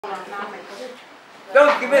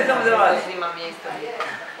Domski Band samo za vas.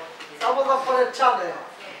 Samo za Porečane.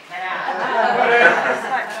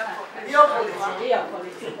 I okolici. I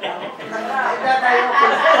okolici, bravo. Da, i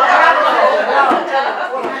okolici. Bravo,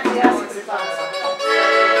 bravo. Ja sam se pasa.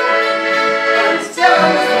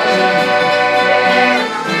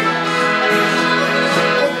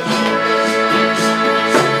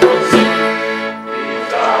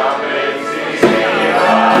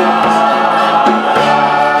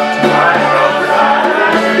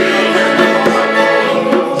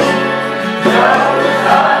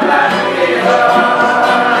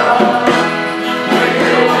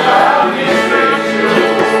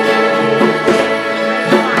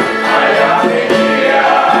 Yeah.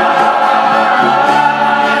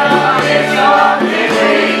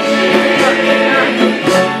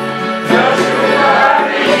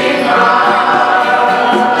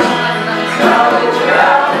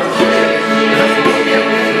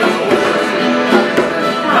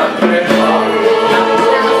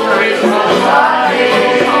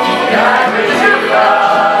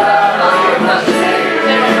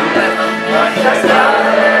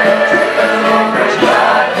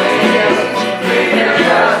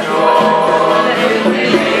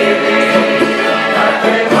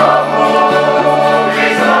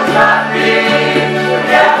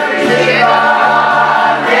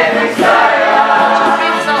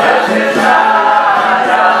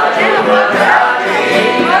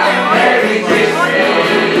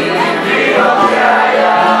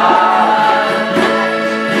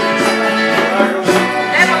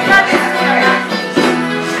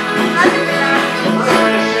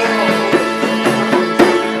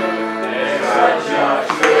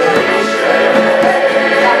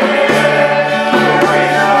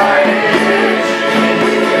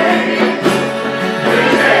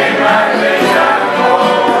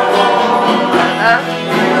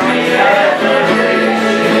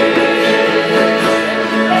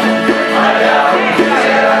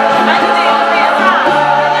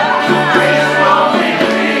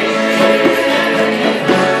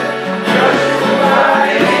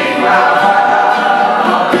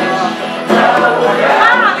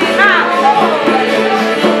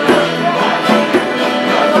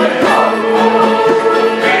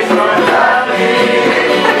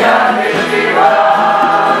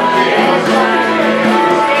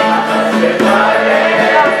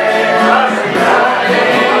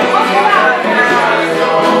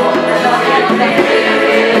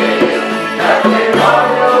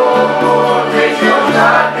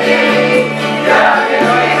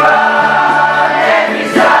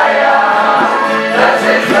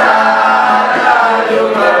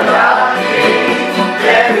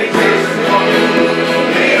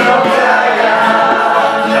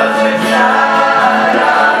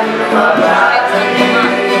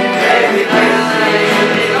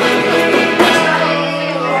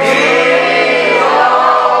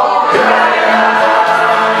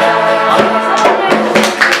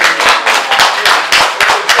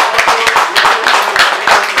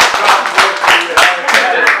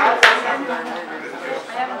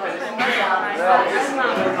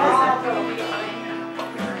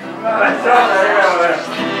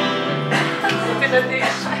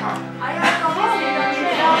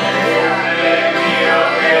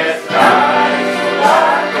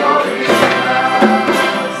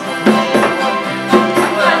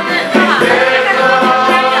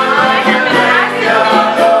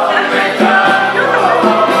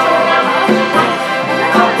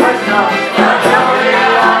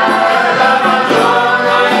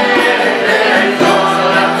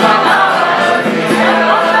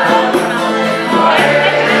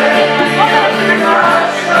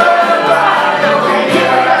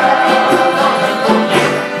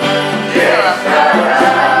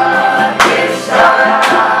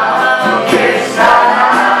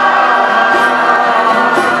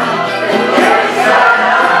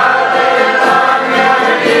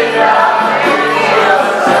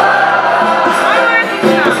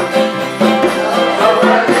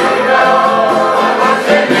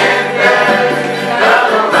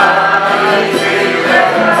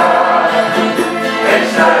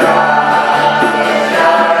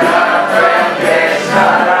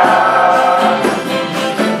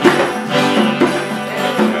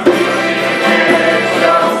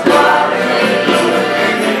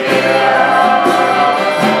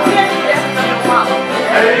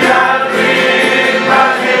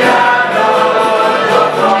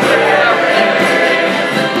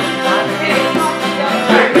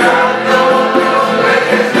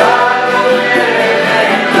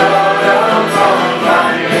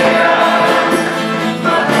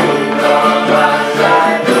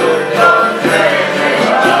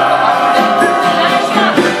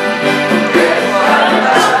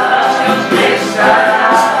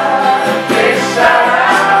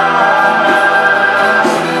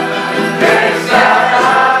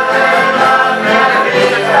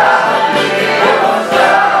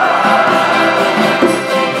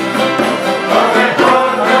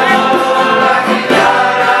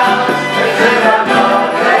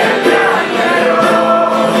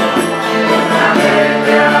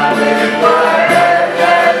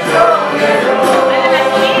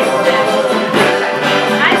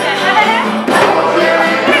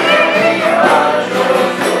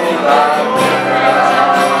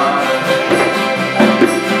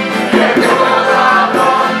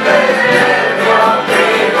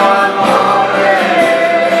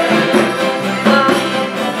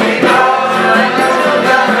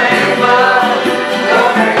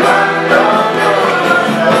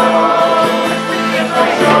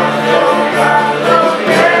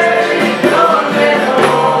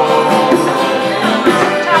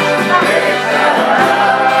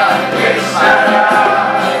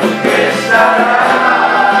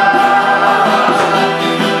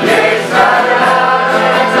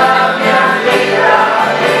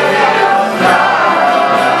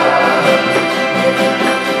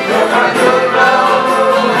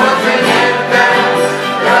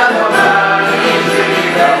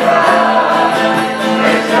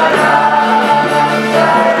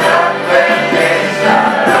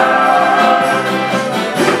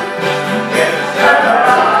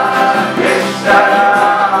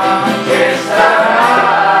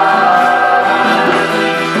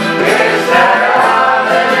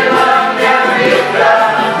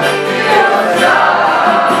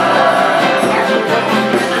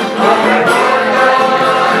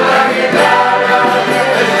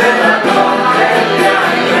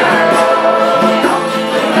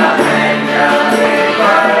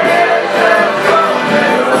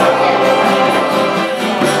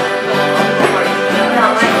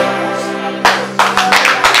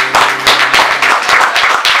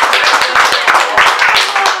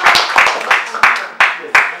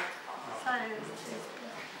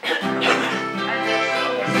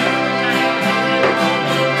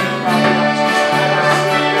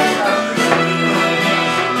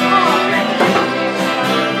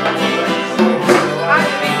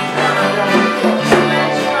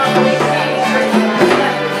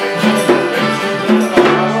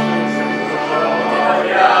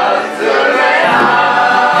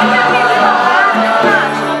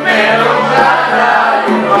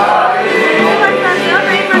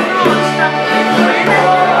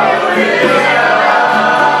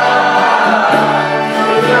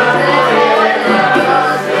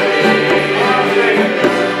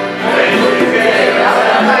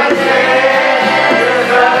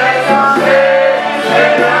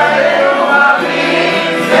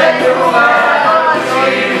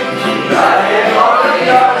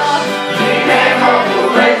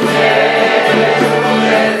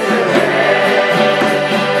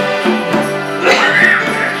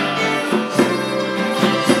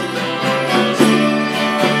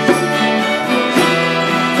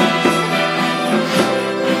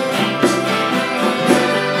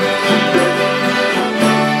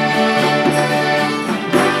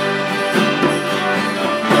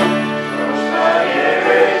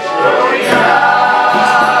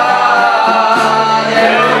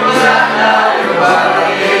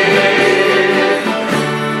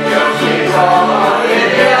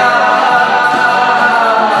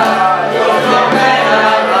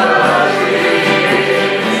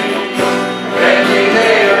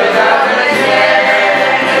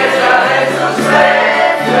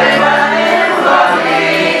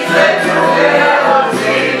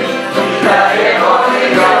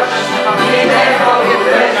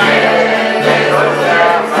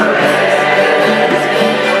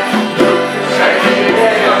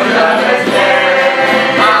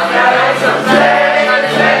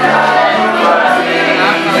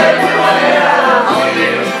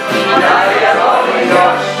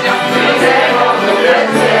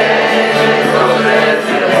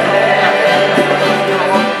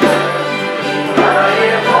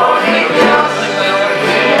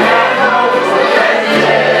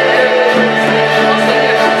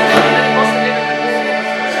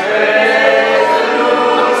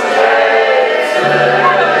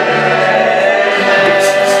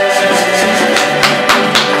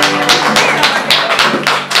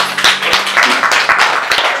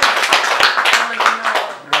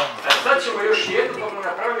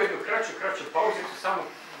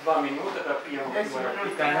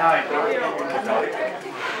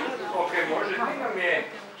 Ok, može, nam je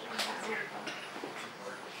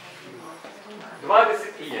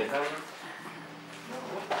 21.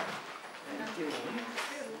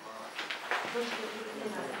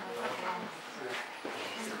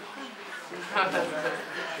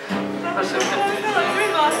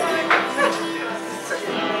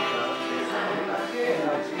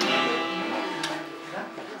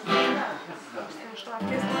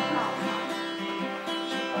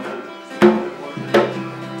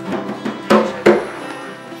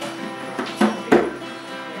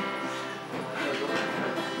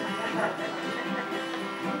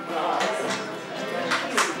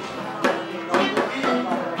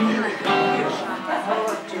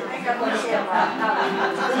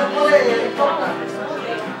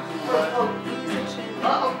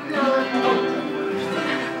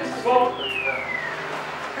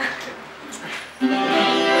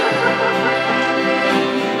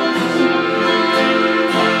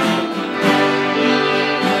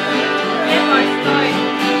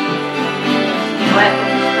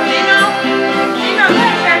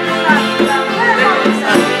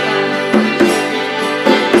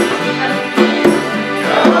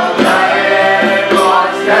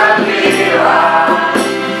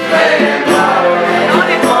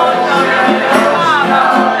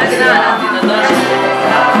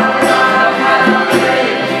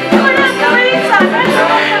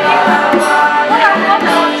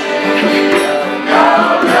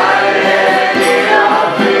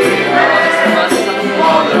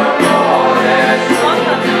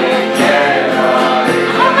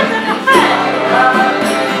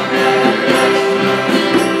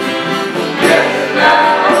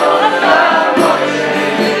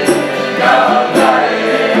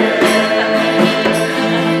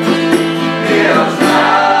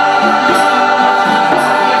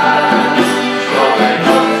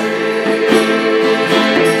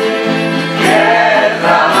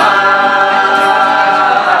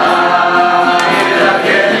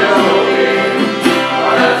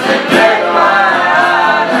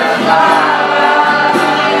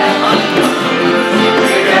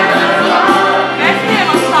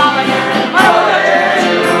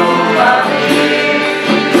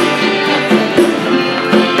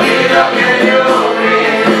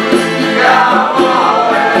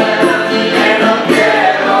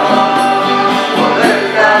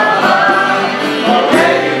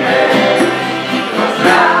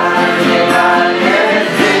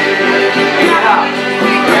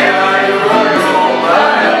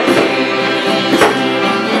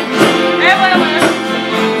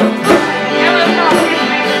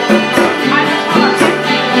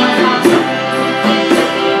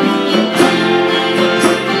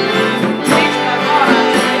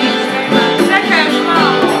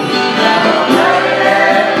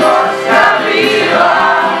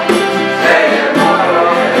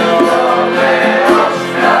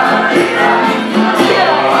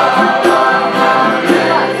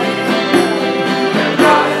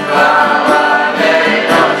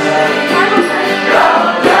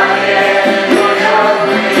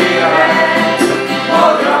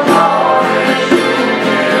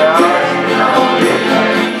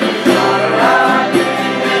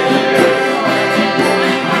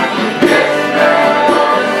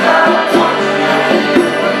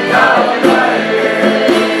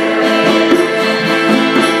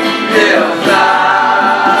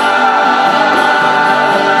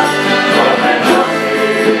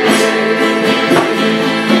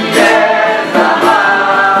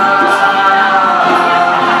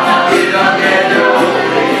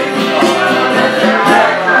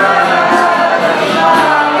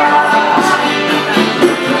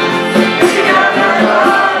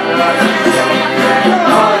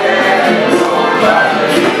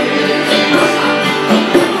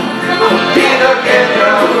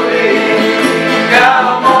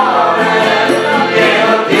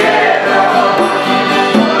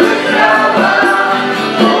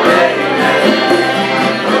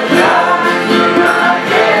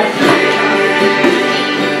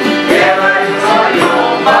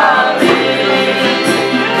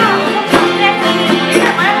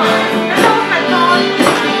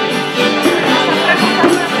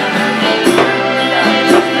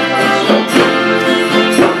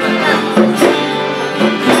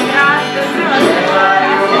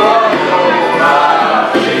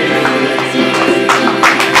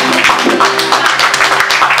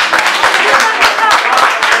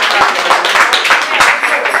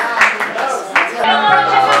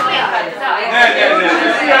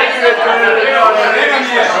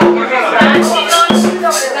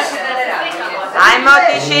 Ajmo,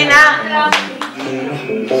 tišina.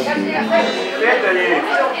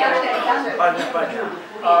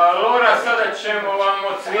 Lora, sada ćemo vam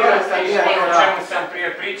odsvirati o čemu sam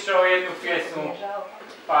prije pričao, jednu pjesmu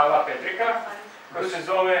Pavla Petrika, koja se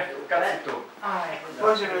zove Kad si tu.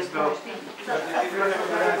 Možemo isto.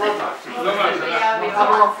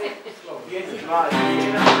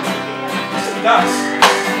 Da.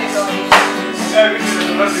 Evo vidite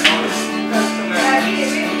da dolazi novac.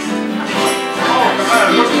 Ovo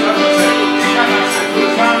kamara, dok se tako se tikana se tu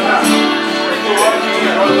zanda, tu ovdje,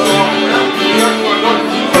 gotovo, i još smo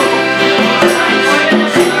dođu.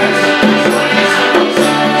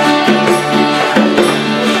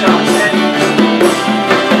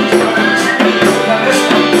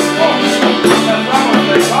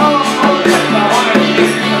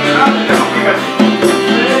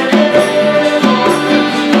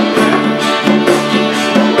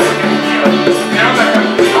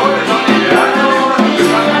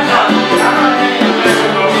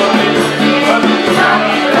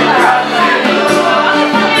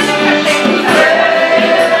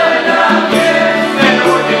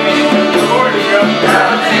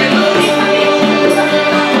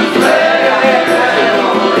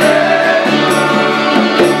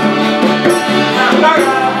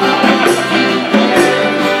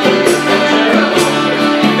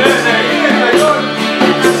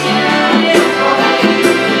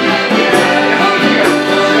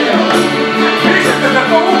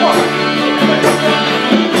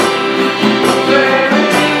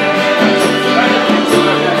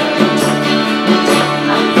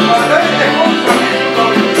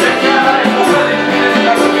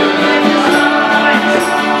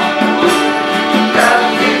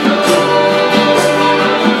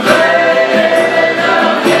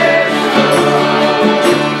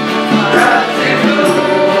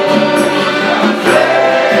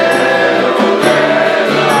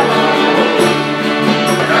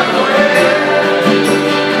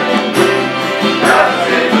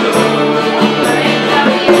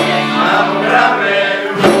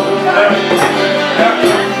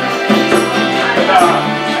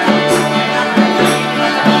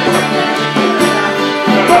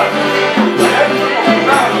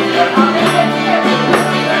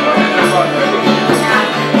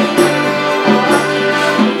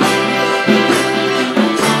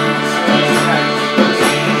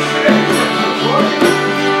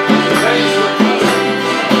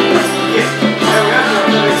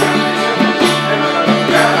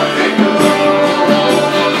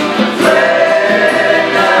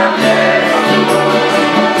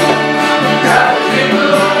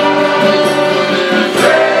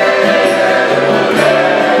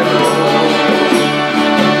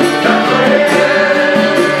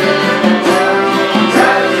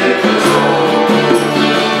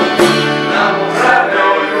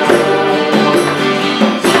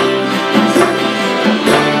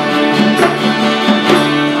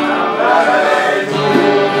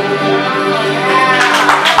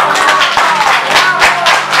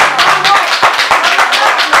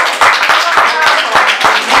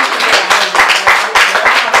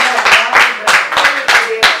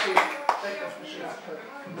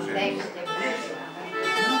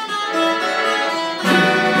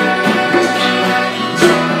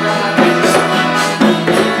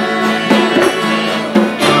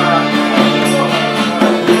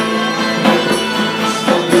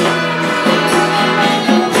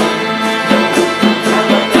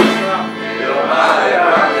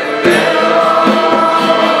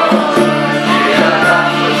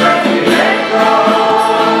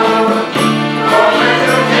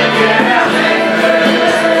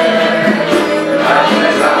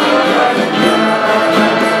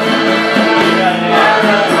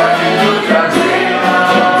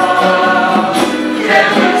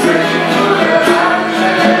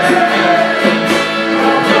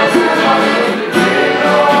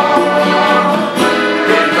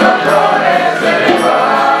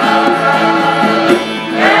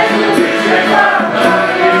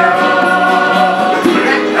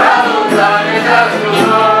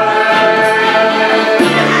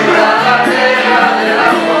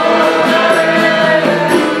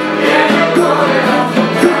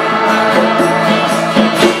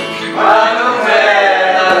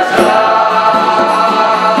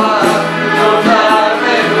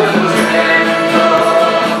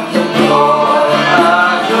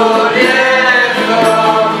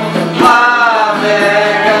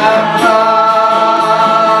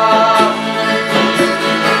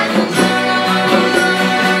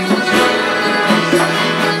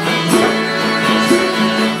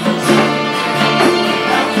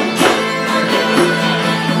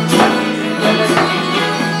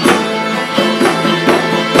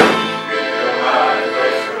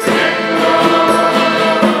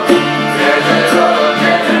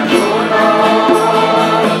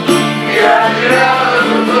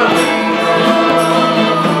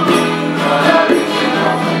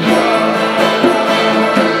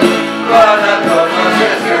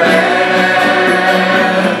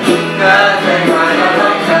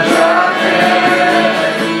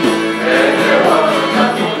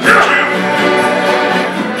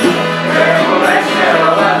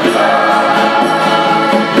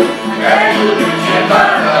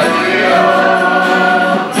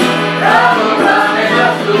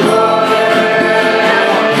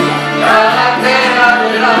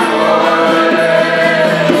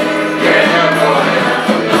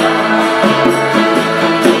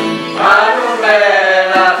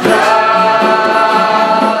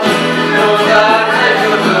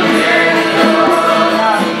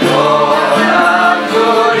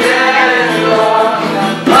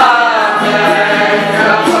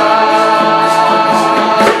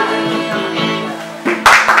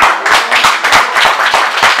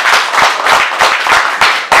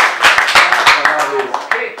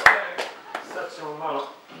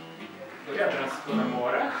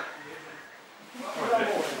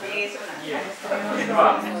 1, 2, 3,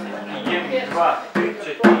 4.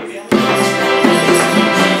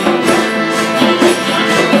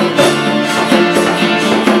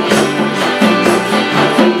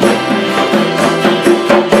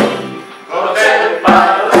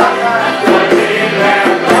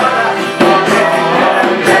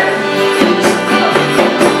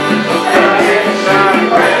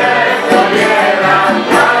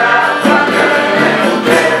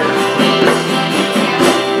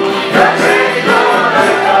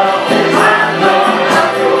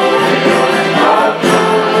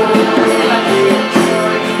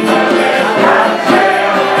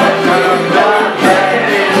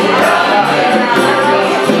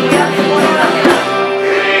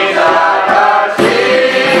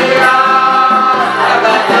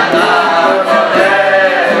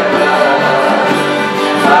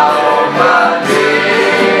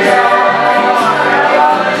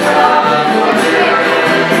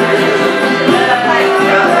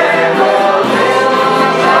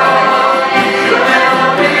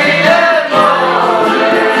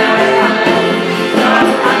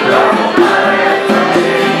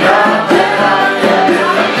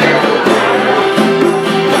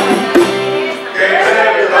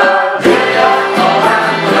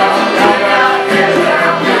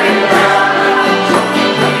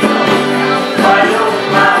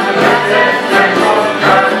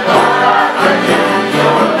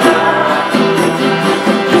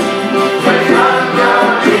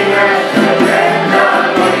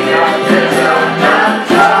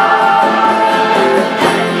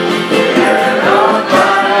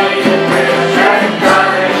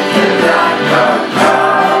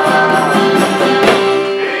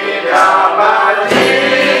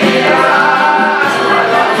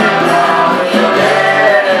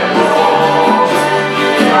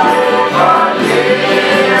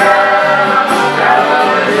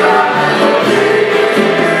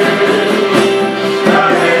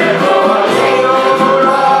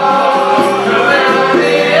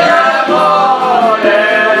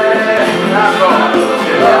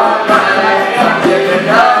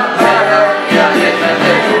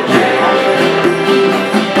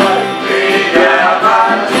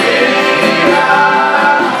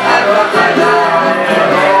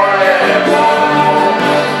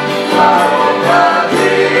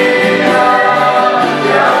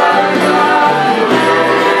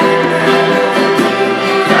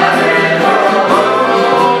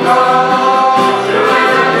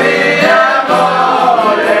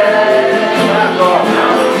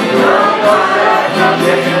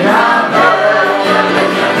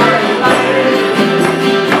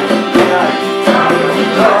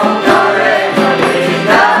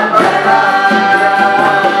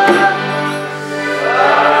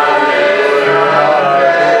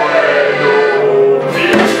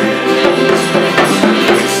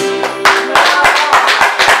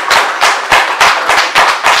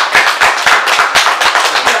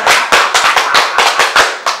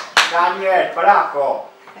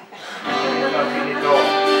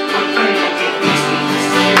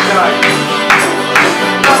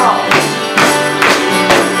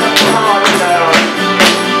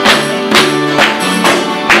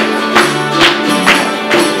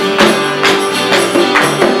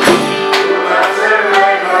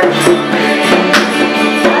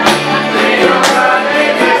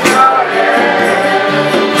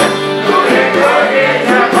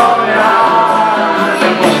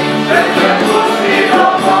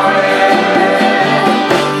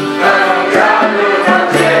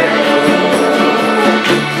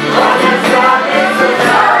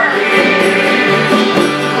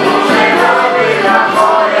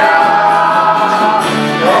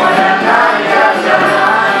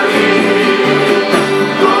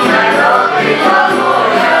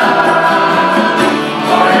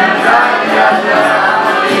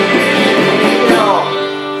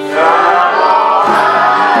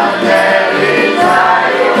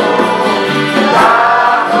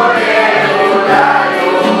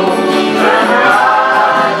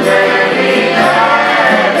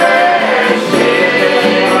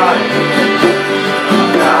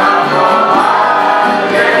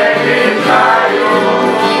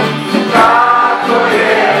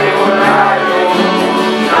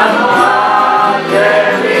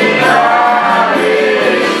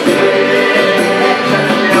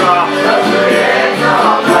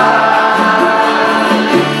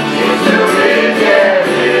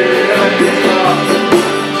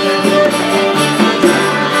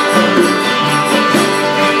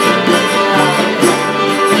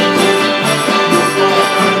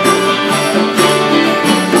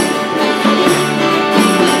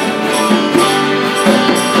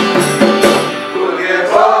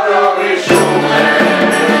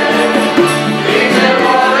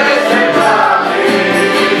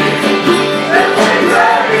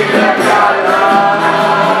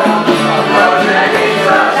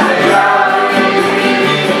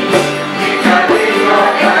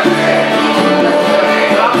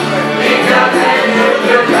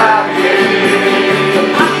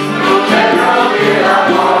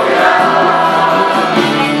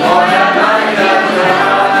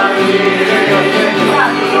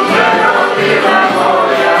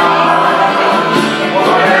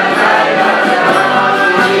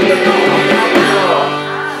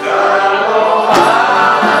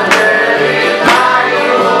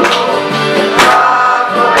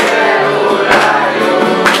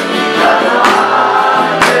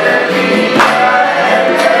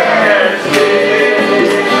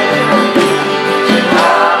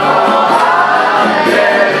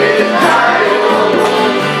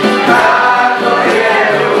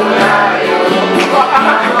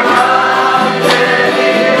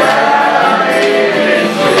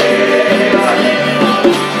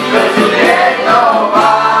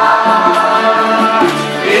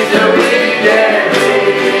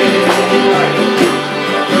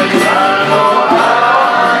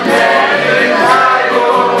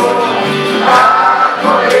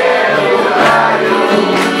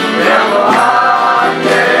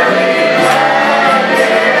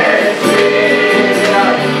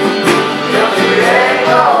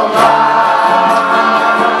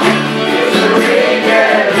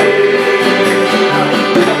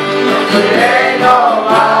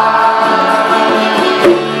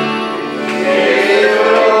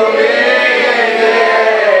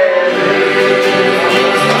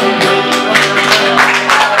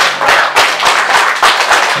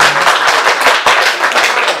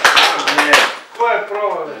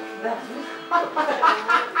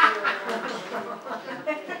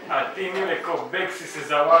 ti Mile ko Beksi se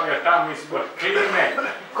zavalio tamo ispod klime.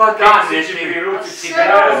 Ko Beksići pri ruci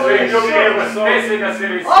cigara, sve ljubimo, sve se ga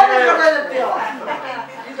servisiraju. Održao gledatelja.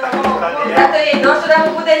 Zato je i došlo da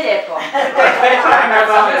mu bude lijepo. Kad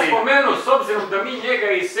sam ja spomenuo, s obzirom da mi njega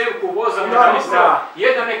i Sevku vozamo na Istra,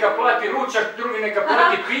 jedan neka plati ručak, drugi neka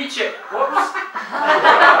plati piće, ops.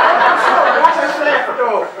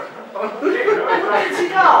 Dobro.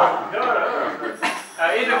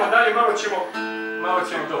 A idemo dalje, malo ćemo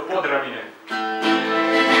do Podravine.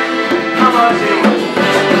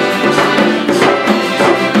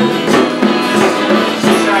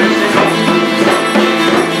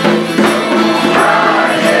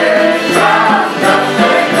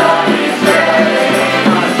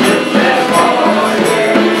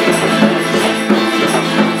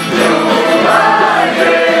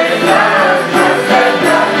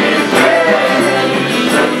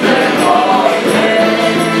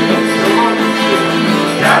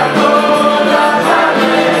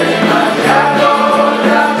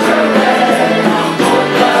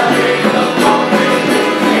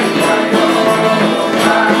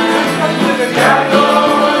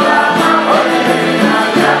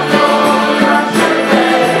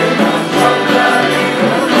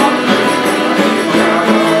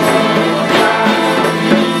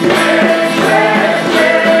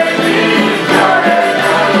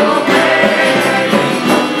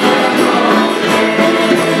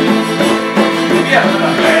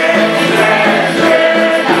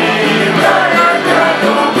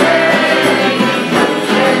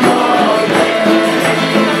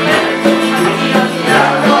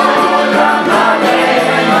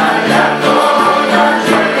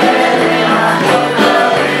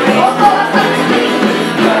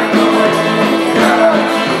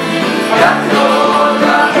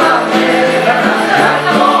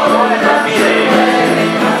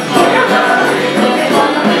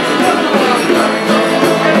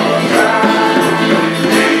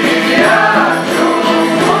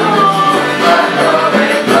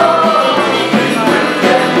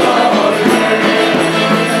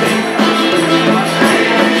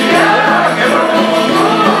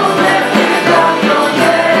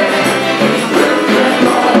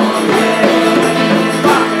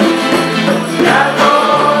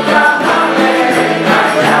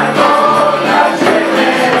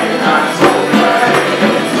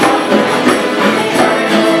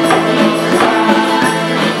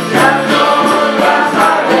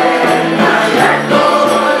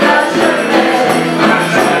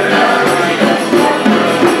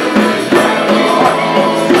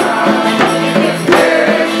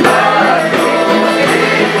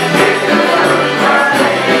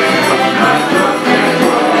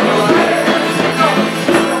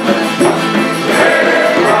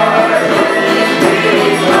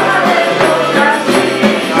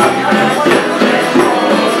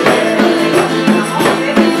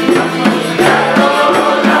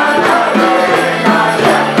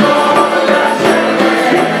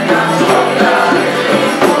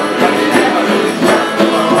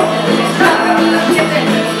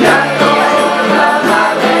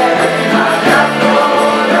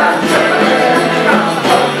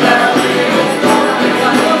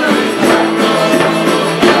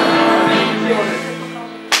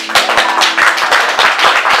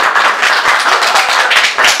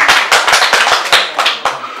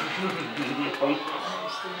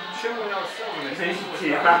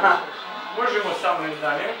 Možemo samo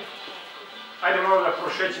dalje. Ajde malo da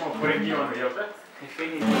prošećemo po regionu, jel te?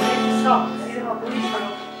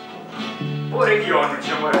 Po regionu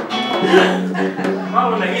ćemo,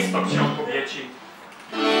 malo na istok ćemo pobjeći.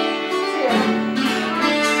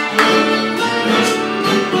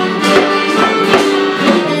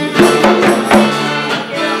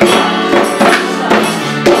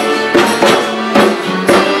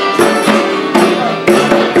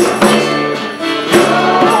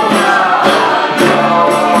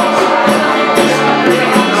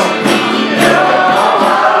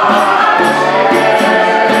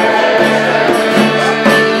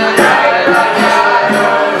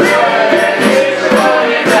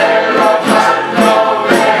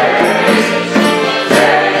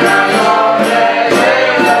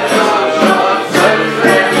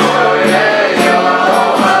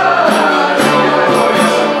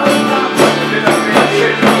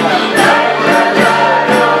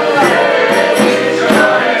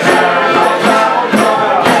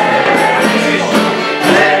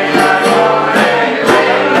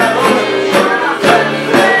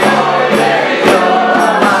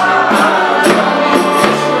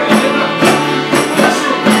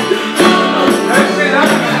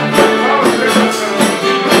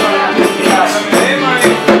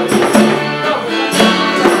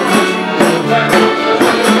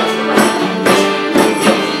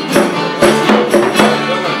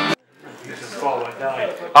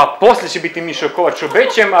 poslije će biti Mišo Kovač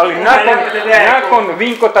obećem, ali nakon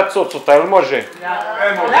Vinkota Cocuta, jel može?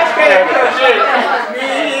 Znaš kaj je bio želj?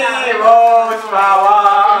 Milo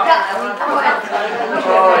spava.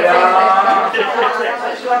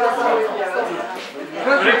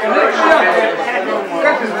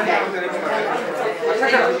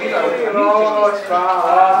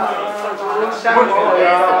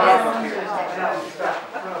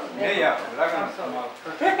 Ne ja, lagano sam malo.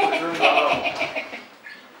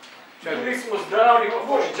 Mi smo zdravi,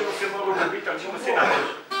 možda ćemo se malo dobiti, ali ćemo se naći.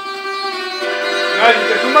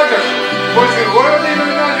 Nađite tu Mađar. Hoće u Vojvodni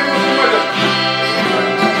ili nađemo tu Mađar?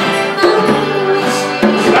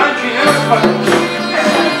 Stanči, ne razpati.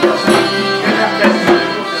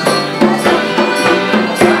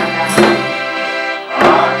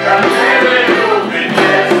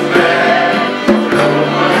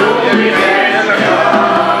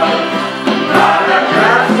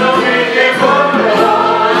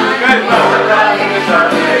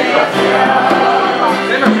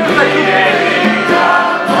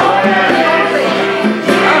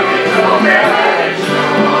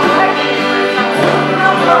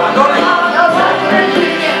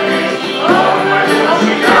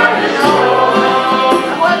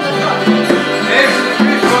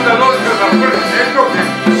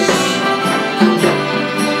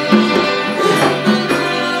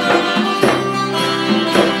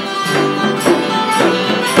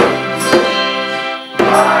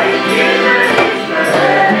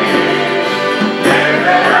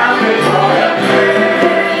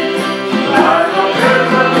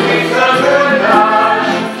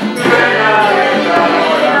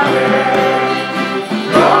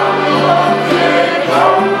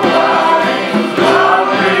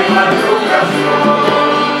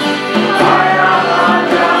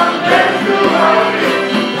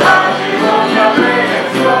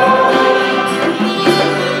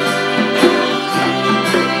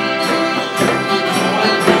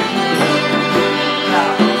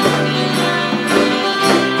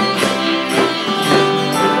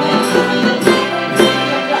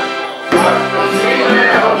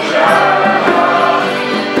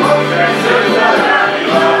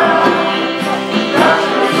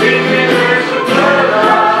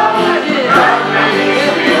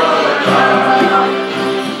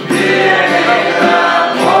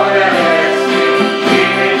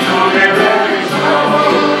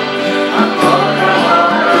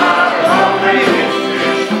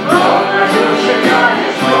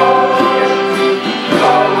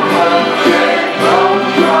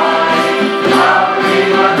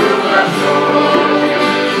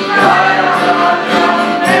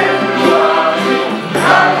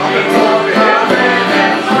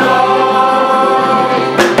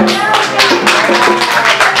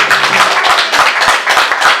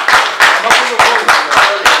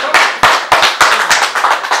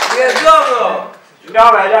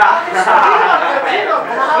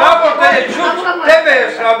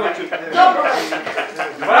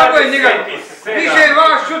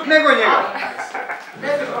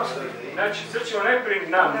 Znači, sad ćemo najprije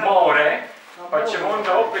na more, pa ćemo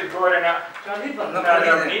onda opet gore na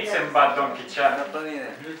ravnice Badonkića. Na planine.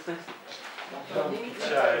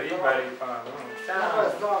 Donkića, ribari, pa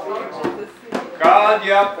kad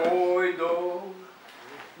ja pojdu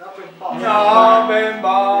na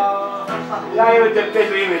bemba. Ja imate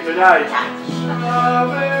 5 minuta, daj. Na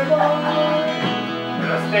bemba.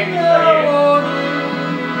 Rastegni pa je.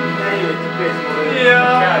 Ja imate 5 minuta.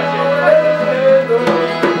 Ja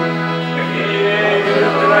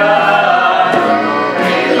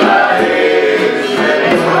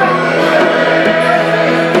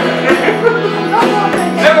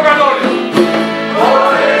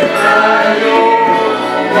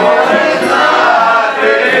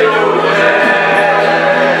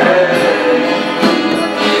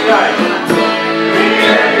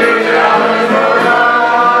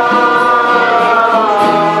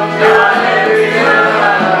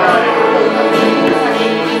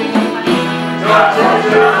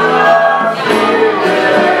Društva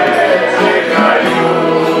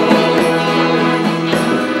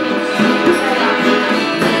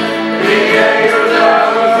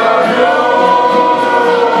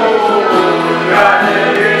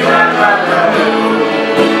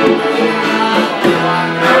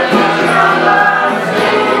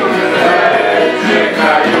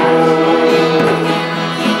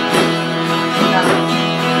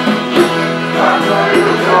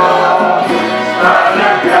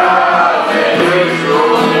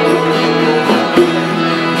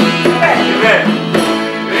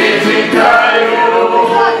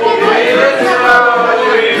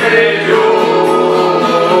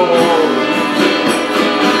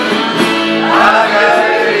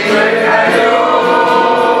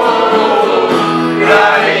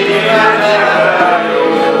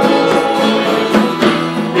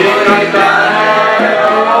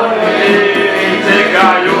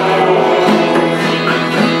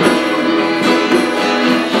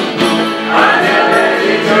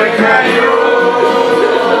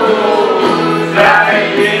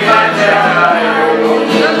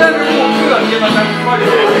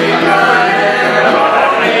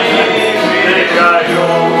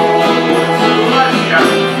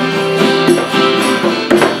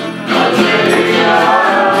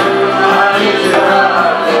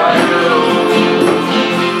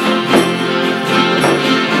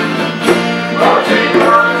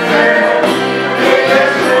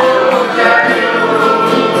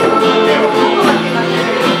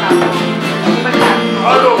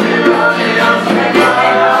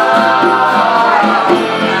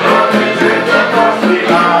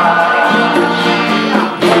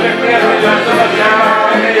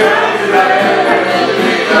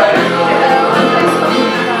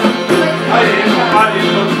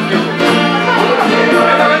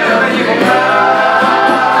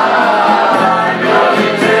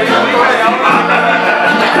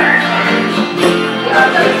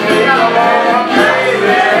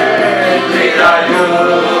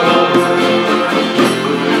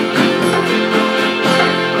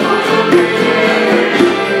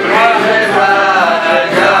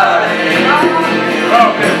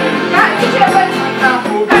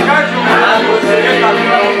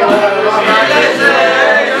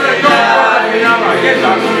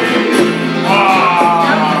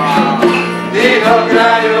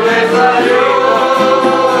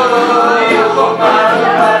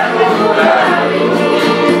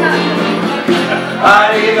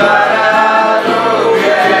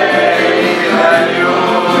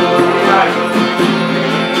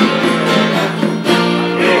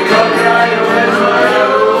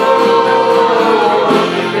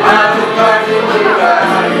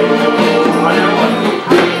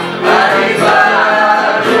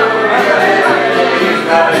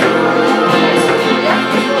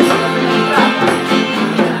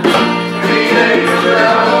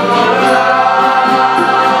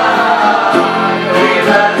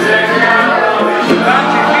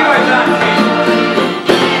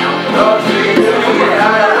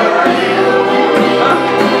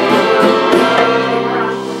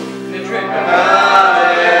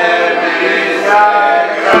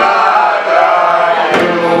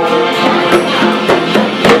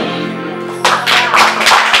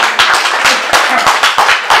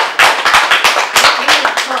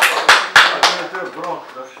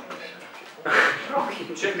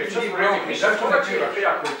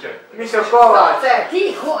Kovač.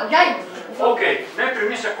 Tiho, daj. Ok, najprije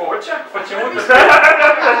Miša Kovača, pa ćemo da...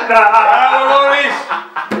 Bravo, Loris!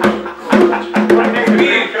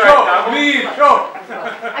 Mišo!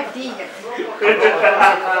 Aj ti ide.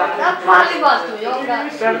 Napali vas tu, jel da?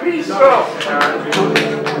 Mišo!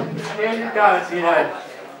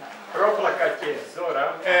 Proplakat je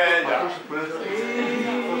Zora. Da.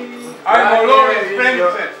 Ajmo, Loris, spremi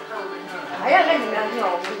se! A ja ne znam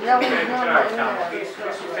ovo. Ja ne znam ovo. Ti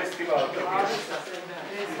su festivali.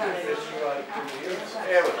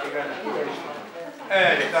 Evo ti ga na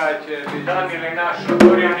korištenju. Taj će biti. Damil je našo,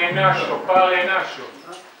 Dorijan je našo, Pale je našo.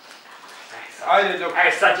 Ajde, dok...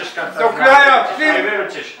 Aj, sad ćeš kad sad Do kraja, svi! Aj, vero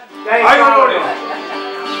ćeš. Ajmo, Loris!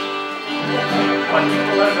 Pa ti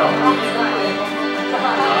polazao.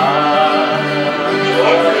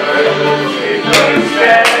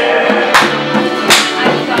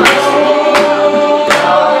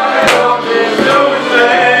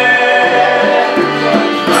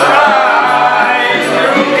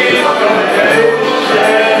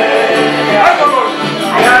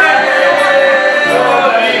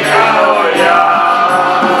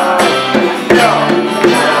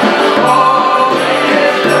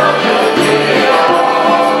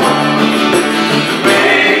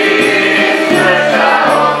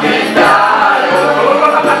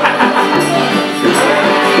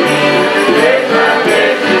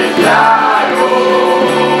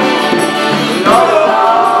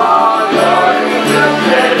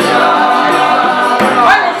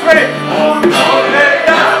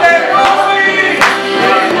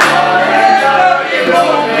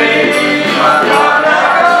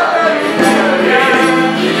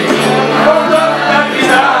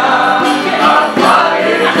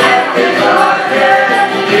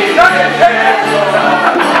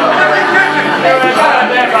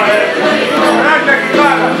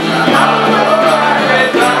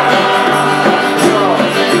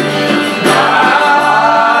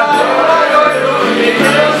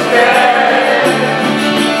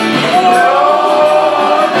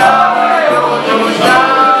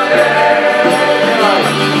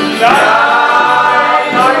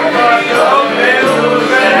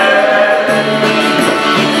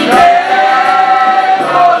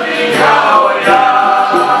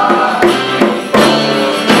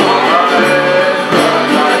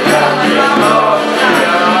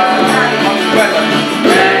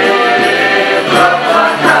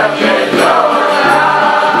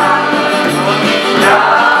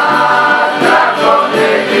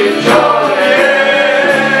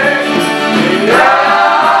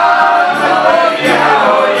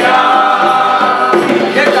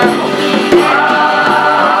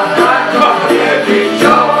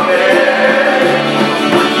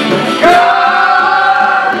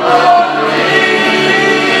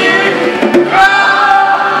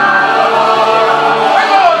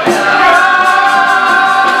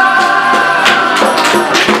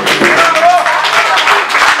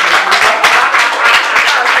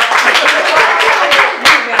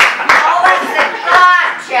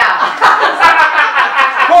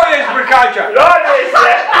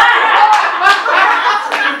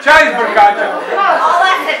 Čaj iz brkača.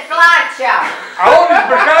 Ova se plaća. A on iz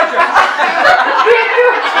brkača.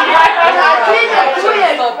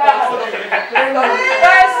 To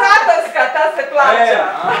je satovska, ta se plaća.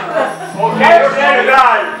 Ok, još ne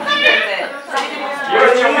daj.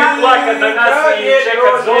 Još ćemo mi plakat da nas i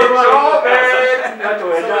čekat zoru. To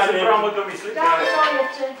je da se probamo domisliti.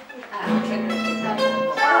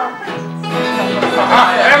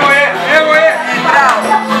 Evo je, evo je.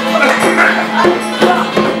 Bravo.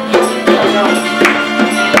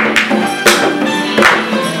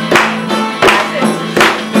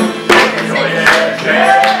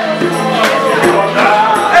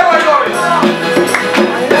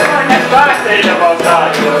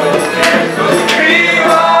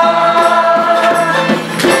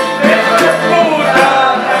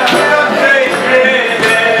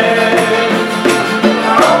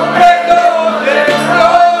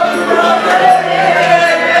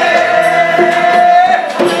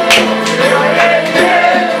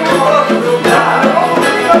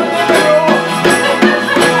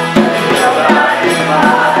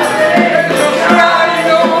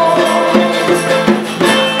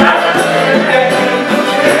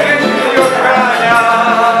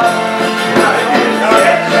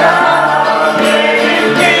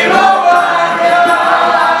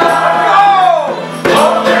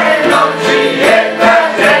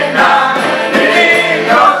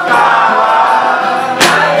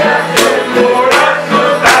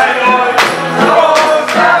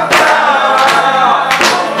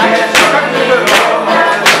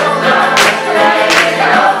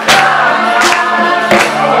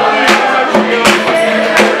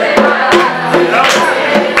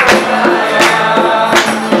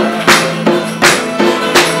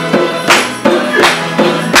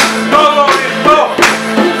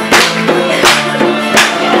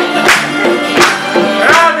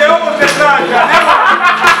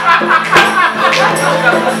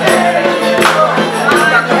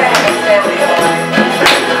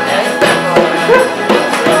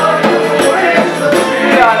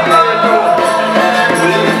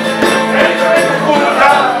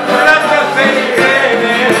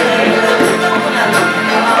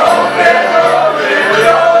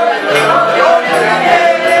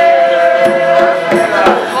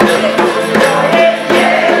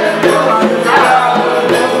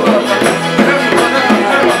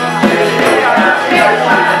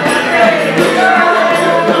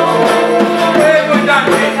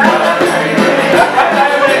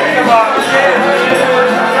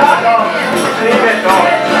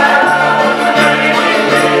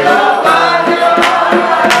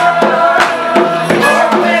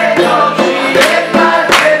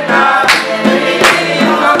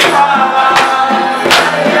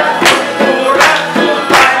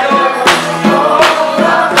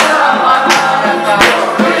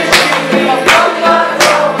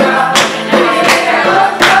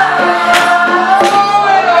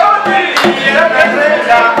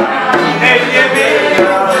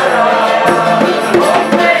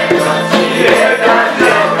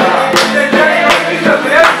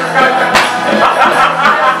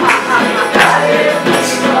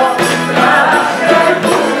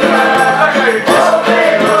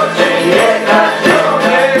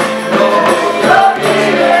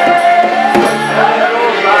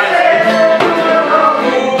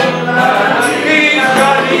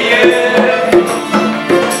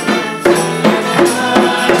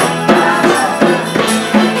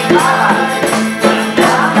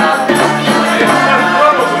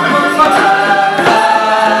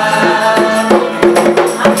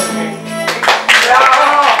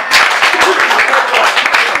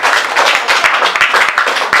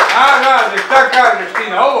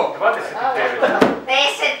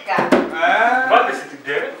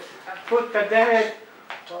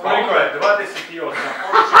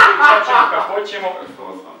 sad ćemo kako hoćemo.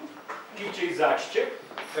 Ti će izaći će.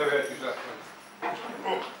 Evo ja ti zašto.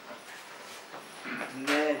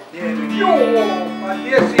 Ne, Joj, pa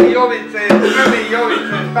gdje si Jovice, prvi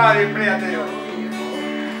Jovice, stari prijatelj.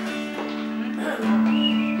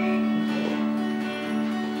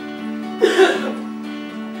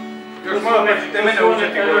 Još malo pa ćete mene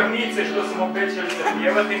uzeti gore. Kalornice što smo obećali da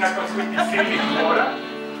pjevati nakon svih silnih mora.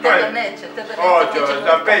 Tebe neće, tebe neće. Ođo,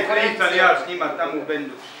 za 5 lica ja snimam tamo u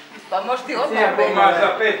bendu. Pa možeš ti odmah u bendu. Ma za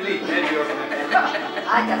 5 lica, ne bi još ne.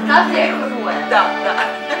 Ajde, sad je kruje. Da, da.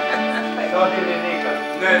 Sad ili nikad.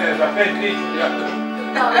 Ne, za 5 lica ja.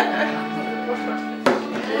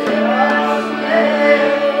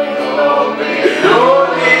 Dobri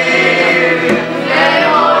ljudi,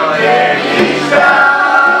 nemojte ništa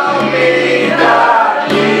mi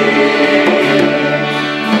dati.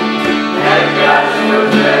 Neka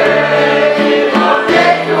su želi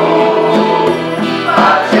odjeću, pa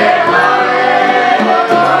će male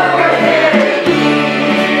odvojeni.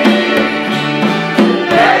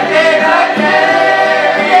 Ne dirajte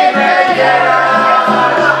mi večera,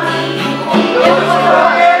 u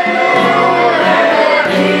svoje ljubeni.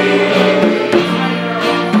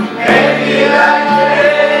 Ne dirajte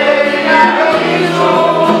mi na licu,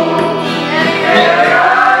 jer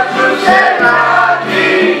ja ću se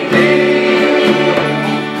vratiti.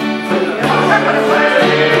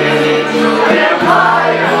 Čujem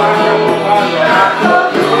majku, kako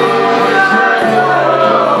duša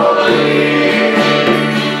voli,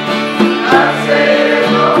 a se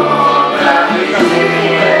obrati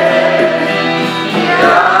sije,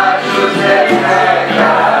 ja ću se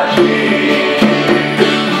prekati.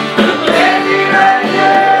 Ne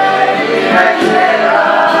dirajte mi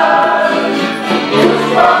večeras, u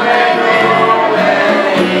spomenu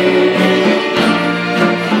meni.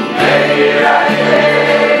 Ne dirajte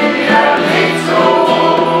mi na licu,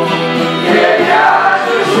 jer ja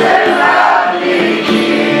ću se vratiti.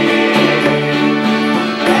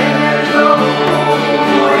 Mene zovu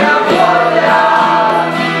moja volja,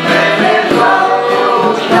 mene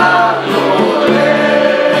zovu statule.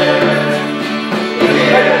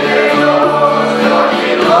 Idete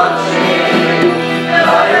dostoji noći,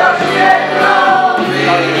 da još jednom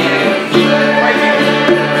vidim sve.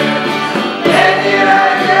 Ne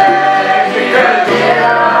dirajte mi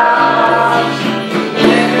večeras,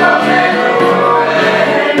 u spomenu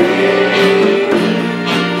meni.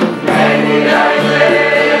 Ne dirajte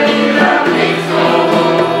mi na licu,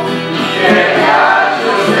 jer ja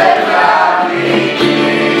ću se vratiti.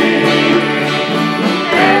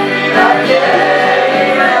 Ne dirajte mi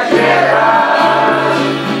večeras,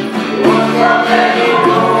 u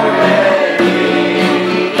spomenu meni.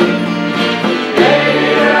 Ne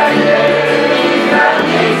dirajte mi na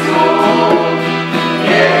licu,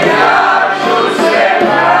 jer ja ću se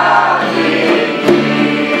vratiti.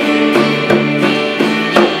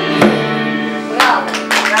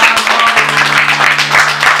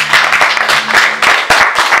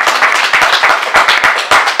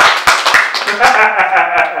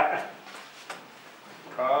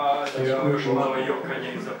 Bravo, Još malo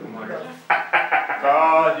jokanje i zapomaganje.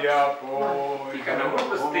 Kad ja pođem. Tikana,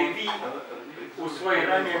 možda ste i vi u svojoj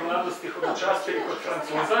ranijoj mladosti hodočastili kod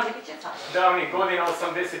Francuza, davnih godina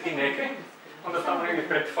 80 i neke, onda tamo negdje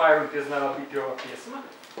pred Fajrom ti je znala biti ova pjesma.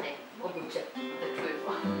 ne, obuće, da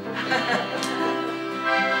čujemo.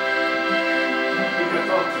 I pred